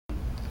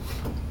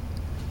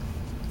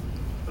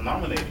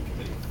nominating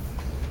committee.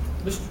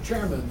 Mr.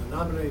 Chairman, the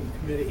nominating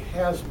committee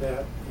has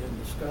met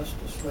and discussed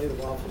a slate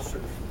of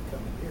officers for the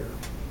coming year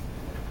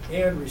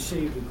and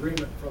received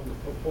agreement from the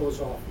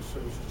proposed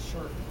officers to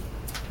serve.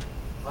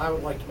 I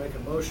would like to make a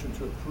motion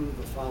to approve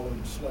the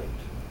following slate.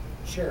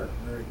 Chair,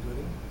 Mary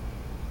Gooding.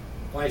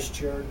 Vice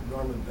Chair,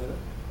 Norman Bennett.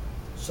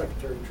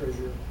 Secretary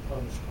Treasurer,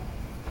 Thomas Todd.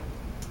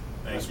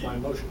 That's my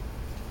motion.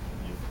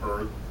 You've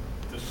heard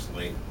the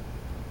slate.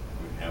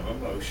 We have a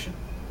motion.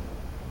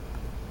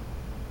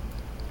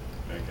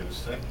 Make it a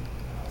second.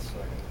 I'll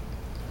second.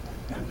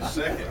 And a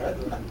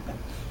second.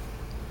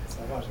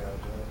 Someone's got to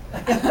do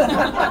it.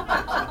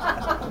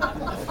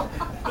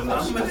 The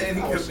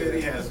nominating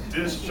committee has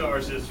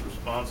discharged its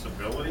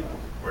responsibility.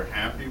 We're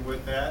happy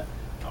with that.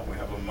 We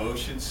have a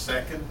motion,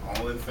 second.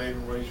 All in favor,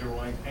 raise your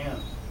right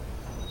hand.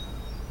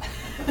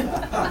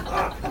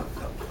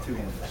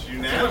 It's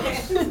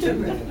unanimous.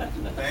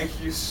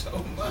 Thank you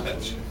so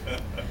much.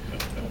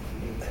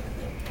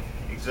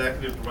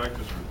 Executive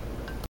Director's report.